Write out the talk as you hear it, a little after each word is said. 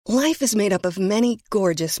Life is made up of many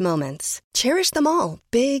gorgeous moments. Cherish them all,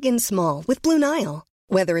 big and small, with Blue Nile.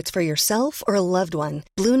 Whether it's for yourself or a loved one,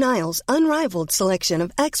 Blue Nile's unrivaled selection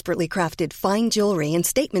of expertly crafted fine jewelry and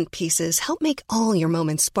statement pieces help make all your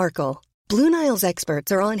moments sparkle. Blue Nile's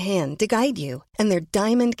experts are on hand to guide you, and their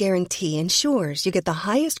diamond guarantee ensures you get the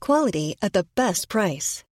highest quality at the best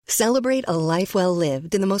price. Celebrate a life well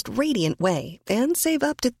lived in the most radiant way and save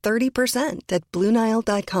up to 30% at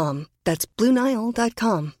BlueNile.com. That's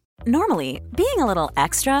BlueNile.com. Normally, being a little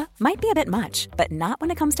extra might be a bit much, but not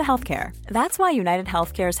when it comes to healthcare. That's why United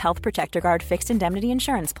Healthcare's Health Protector Guard fixed indemnity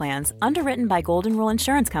insurance plans, underwritten by Golden Rule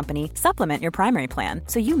Insurance Company, supplement your primary plan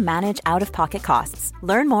so you manage out-of-pocket costs.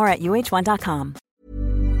 Learn more at UH1.com.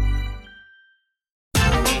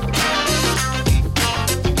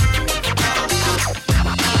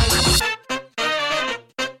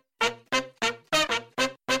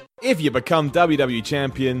 If you become WWE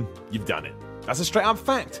Champion, you've done it. That's a straight up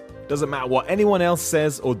fact. Doesn't matter what anyone else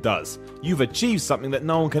says or does. You've achieved something that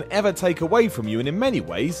no one can ever take away from you, and in many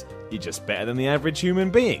ways, you're just better than the average human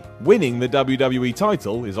being. Winning the WWE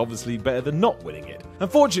title is obviously better than not winning it.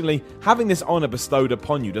 Unfortunately, having this honour bestowed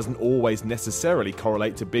upon you doesn't always necessarily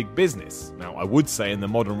correlate to big business. Now, I would say in the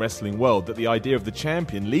modern wrestling world that the idea of the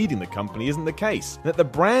champion leading the company isn't the case, that the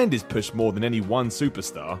brand is pushed more than any one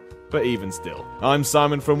superstar. But even still, I'm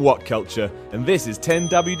Simon from What Culture, and this is 10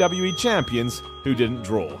 WWE Champions who didn't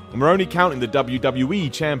draw. And we're only counting the WWE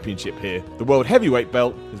Championship here. The World Heavyweight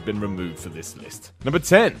belt has been removed for this list. Number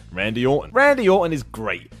 10, Randy Orton. Randy Orton is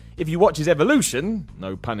great. If you watch his evolution,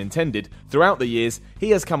 no pun intended, throughout the years,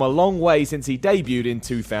 he has come a long way since he debuted in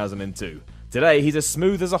 2002. Today, he's as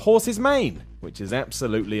smooth as a horse's mane, which is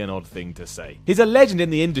absolutely an odd thing to say. He's a legend in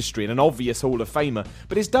the industry and an obvious Hall of Famer,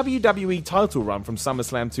 but his WWE title run from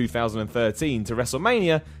SummerSlam 2013 to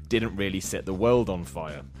WrestleMania didn't really set the world on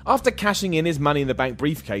fire. After cashing in his Money in the Bank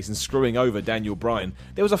briefcase and screwing over Daniel Bryan,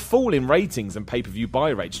 there was a fall in ratings and pay-per-view buy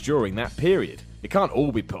rates during that period. It can't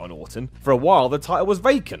all be put on Orton. For a while, the title was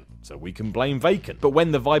vacant, so we can blame vacant. But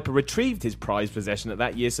when the Viper retrieved his prized possession at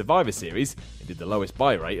that year's Survivor Series, it did the lowest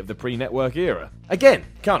buy rate of the pre-network era. Again,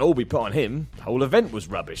 can't all be put on him. The whole event was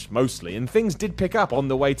rubbish, mostly, and things did pick up on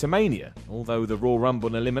the way to Mania, although the Royal Rumble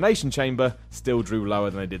and Elimination Chamber still drew lower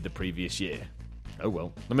than they did the previous year. Oh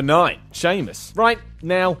well. Number 9, Sheamus. Right,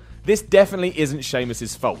 now, this definitely isn't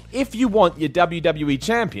Sheamus' fault. If you want your WWE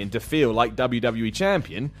Champion to feel like WWE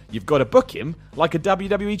Champion, you've got to book him like a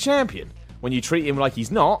WWE Champion. When you treat him like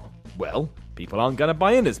he's not, well, people aren't going to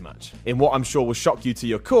buy in as much. In what I'm sure will shock you to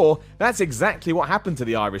your core, that's exactly what happened to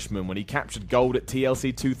the Irishman when he captured gold at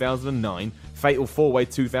TLC 2009, Fatal 4-Way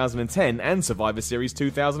 2010, and Survivor Series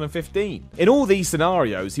 2015. In all these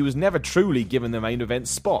scenarios, he was never truly given the main event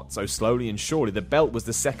spot, so slowly and surely the belt was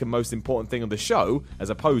the second most important thing on the show, as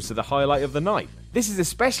opposed to the highlight of the night. This is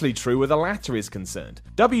especially true where the latter is concerned.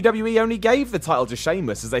 WWE only gave the title to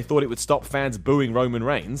Sheamus as they thought it would stop fans booing Roman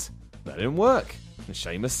Reigns. That didn't work, and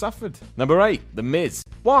Sheamus suffered. Number 8, The Miz.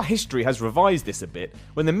 While history has revised this a bit,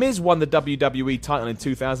 when The Miz won the WWE title in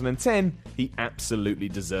 2010, he absolutely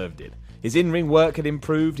deserved it. His in-ring work had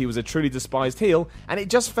improved, he was a truly despised heel, and it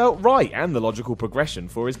just felt right and the logical progression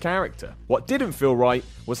for his character. What didn't feel right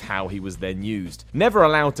was how he was then used. Never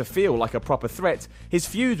allowed to feel like a proper threat, his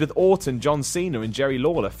feuds with Orton, John Cena and Jerry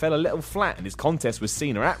Lawler fell a little flat, and his contest with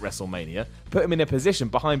Cena at WrestleMania put him in a position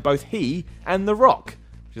behind both he and The Rock,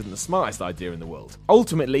 which isn't the smartest idea in the world.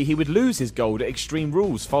 Ultimately, he would lose his gold at Extreme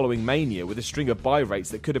Rules following Mania with a string of buy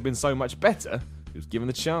rates that could have been so much better. He was given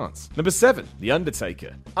the chance. Number 7, The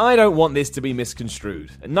Undertaker. I don't want this to be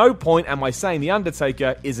misconstrued. At no point am I saying The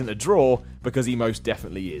Undertaker isn't a draw, because he most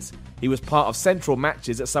definitely is. He was part of central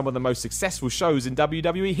matches at some of the most successful shows in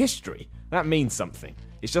WWE history. That means something.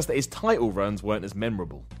 It's just that his title runs weren't as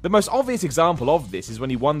memorable. The most obvious example of this is when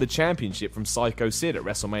he won the championship from Psycho Sid at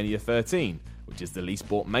WrestleMania 13, which is the least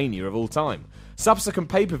bought Mania of all time. Subsequent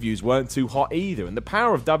pay-per-views weren't too hot either, and the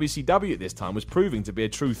power of WCW at this time was proving to be a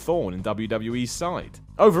true thorn in WWE's side.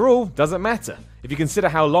 Overall, doesn't matter. If you consider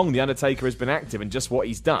how long The Undertaker has been active and just what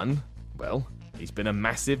he's done, well, he's been a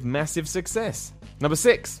massive, massive success. Number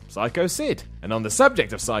 6, Psycho Sid. And on the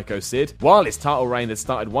subject of Psycho Sid, while his title reign had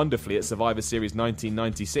started wonderfully at Survivor Series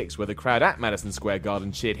 1996, where the crowd at Madison Square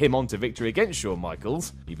Garden cheered him on to victory against Shawn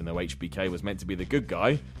Michaels, even though HBK was meant to be the good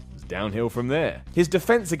guy, downhill from there. His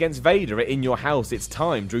defense against Vader at In Your House It's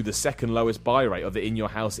Time drew the second lowest buy rate of the In Your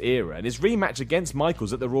House era, and his rematch against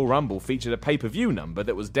Michaels at the Royal Rumble featured a pay-per-view number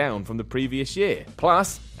that was down from the previous year.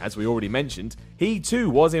 Plus, as we already mentioned, he too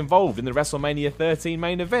was involved in the WrestleMania 13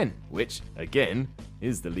 main event, which, again,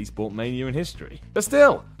 is the least bought Mania in history. But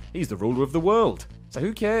still, he's the ruler of the world. So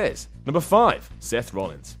who cares? Number 5, Seth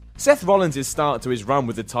Rollins. Seth Rollins' start to his run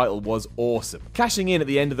with the title was awesome. Cashing in at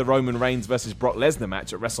the end of the Roman Reigns vs Brock Lesnar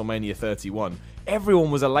match at WrestleMania 31,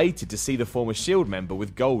 everyone was elated to see the former Shield member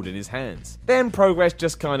with gold in his hands. Then progress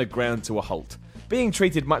just kinda ground to a halt. Being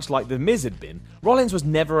treated much like The Miz had been, Rollins was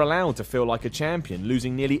never allowed to feel like a champion,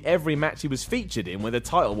 losing nearly every match he was featured in when the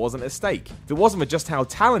title wasn't at stake. If it wasn't for just how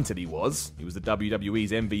talented he was the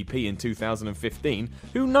WWE's MVP in 2015,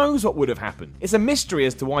 who knows what would have happened? It's a mystery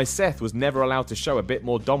as to why Seth was never allowed to show a bit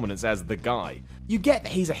more dominance as the guy. You get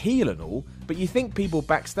that he's a heel and all, but you think people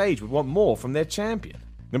backstage would want more from their champion.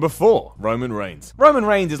 Number 4, Roman Reigns. Roman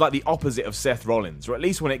Reigns is like the opposite of Seth Rollins, or at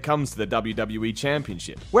least when it comes to the WWE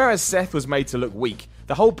Championship. Whereas Seth was made to look weak,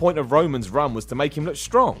 the whole point of Roman's run was to make him look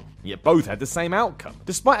strong, yet both had the same outcome.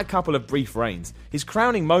 Despite a couple of brief reigns, his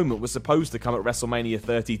crowning moment was supposed to come at WrestleMania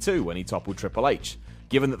 32 when he toppled Triple H.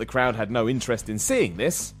 Given that the crowd had no interest in seeing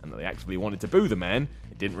this, and that they actively wanted to boo the man,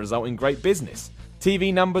 it didn't result in great business.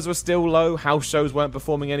 TV numbers were still low, house shows weren't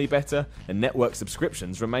performing any better, and network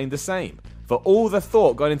subscriptions remained the same. For all the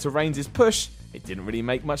thought going into Reigns' push, it didn't really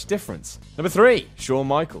make much difference. Number 3, Shawn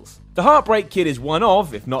Michaels. The Heartbreak Kid is one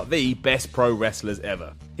of, if not the, best pro wrestlers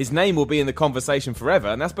ever. His name will be in the conversation forever,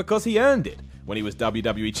 and that's because he earned it. When he was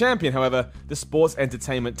WWE Champion, however, the sports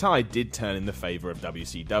entertainment tide did turn in the favour of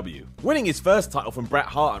WCW. Winning his first title from Bret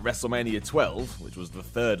Hart at WrestleMania 12, which was the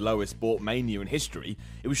third lowest sport mania in history,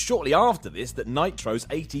 it was shortly after this that Nitro's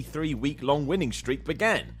 83-week-long winning streak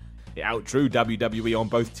began. It outdrew WWE on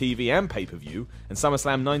both TV and pay-per-view, and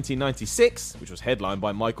SummerSlam 1996, which was headlined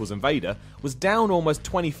by Michaels and Vader, was down almost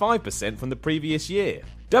 25% from the previous year.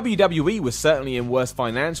 WWE was certainly in worse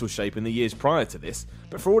financial shape in the years prior to this,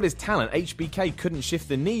 but for all his talent, HBK couldn't shift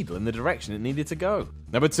the needle in the direction it needed to go.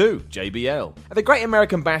 Number 2, JBL. At the Great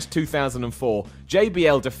American Bash 2004,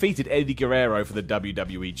 JBL defeated Eddie Guerrero for the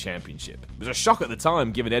WWE Championship. It was a shock at the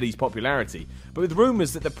time given Eddie's popularity, but with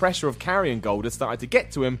rumours that the pressure of carrying gold had started to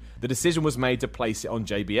get to him, the decision was made to place it on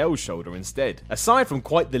JBL's shoulder instead. Aside from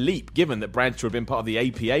quite the leap given that Bradshaw had been part of the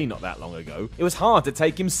APA not that long ago, it was hard to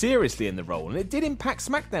take him seriously in the role, and it did impact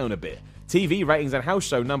SmackDown a bit. TV ratings and house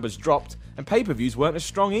show numbers dropped, and pay-per-views weren't as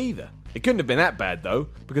strong either. It couldn't have been that bad though,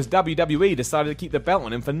 because WWE decided to keep the belt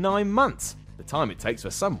on him for 9 months. The time it takes for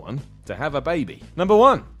someone to have a baby. Number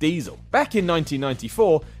 1, Diesel. Back in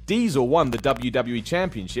 1994, Diesel won the WWE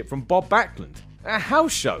Championship from Bob Backlund. A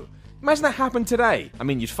house show. Imagine that happened today. I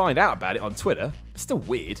mean, you'd find out about it on Twitter. It's still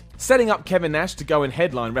weird. Setting up Kevin Nash to go and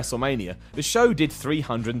headline WrestleMania, the show did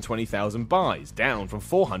 320,000 buys, down from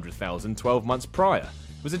 400,000 12 months prior.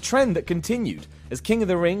 It was a trend that continued, as King of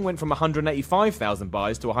the Ring went from 185,000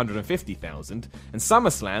 buys to 150,000, and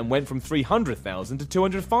SummerSlam went from 300,000 to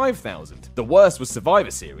 205,000. The worst was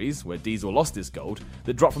Survivor Series, where Diesel lost his gold,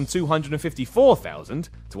 that dropped from 254,000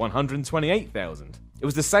 to 128,000. It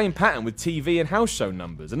was the same pattern with TV and house show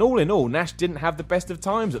numbers, and all in all, Nash didn't have the best of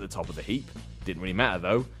times at the top of the heap. Didn't really matter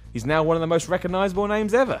though, he's now one of the most recognisable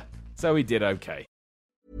names ever, so he did okay.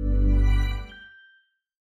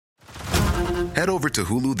 Head over to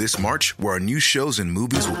Hulu this March, where our new shows and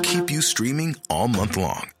movies will keep you streaming all month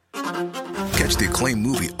long. Catch the acclaimed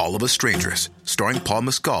movie All of Us Strangers, starring Paul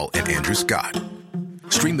Mescal and Andrew Scott.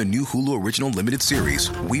 Stream the new Hulu original limited series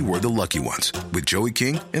We Were the Lucky Ones with Joey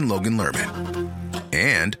King and Logan Lerman.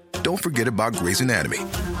 And don't forget about Grey's Anatomy.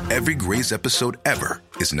 Every Grey's episode ever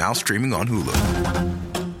is now streaming on Hulu.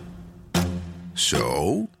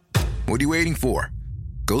 So, what are you waiting for?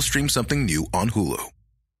 Go stream something new on Hulu.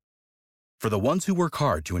 For the ones who work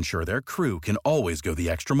hard to ensure their crew can always go the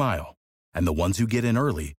extra mile, and the ones who get in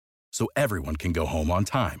early so everyone can go home on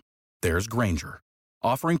time, there's Grainger,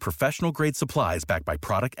 offering professional-grade supplies backed by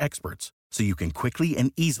product experts so you can quickly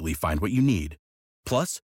and easily find what you need.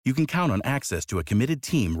 Plus, you can count on access to a committed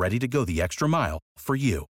team ready to go the extra mile for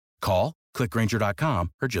you. Call, click Grainger.com,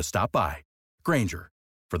 or just stop by. Grainger,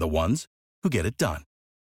 for the ones who get it done.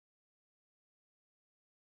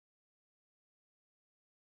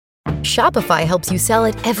 Shopify helps you sell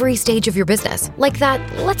at every stage of your business. Like that,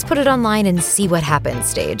 let's put it online and see what happens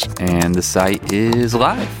stage. And the site is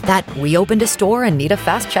live. That we opened a store and need a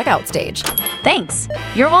fast checkout stage. Thanks.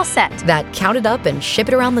 You're all set. That count it up and ship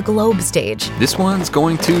it around the globe stage. This one's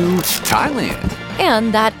going to Thailand.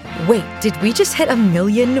 And that, wait, did we just hit 1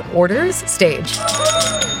 million orders stage?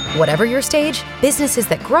 Whatever your stage, businesses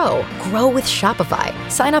that grow with Shopify.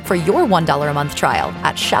 Sign up for your $1 a month trial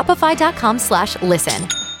at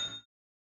shopify.com/listen.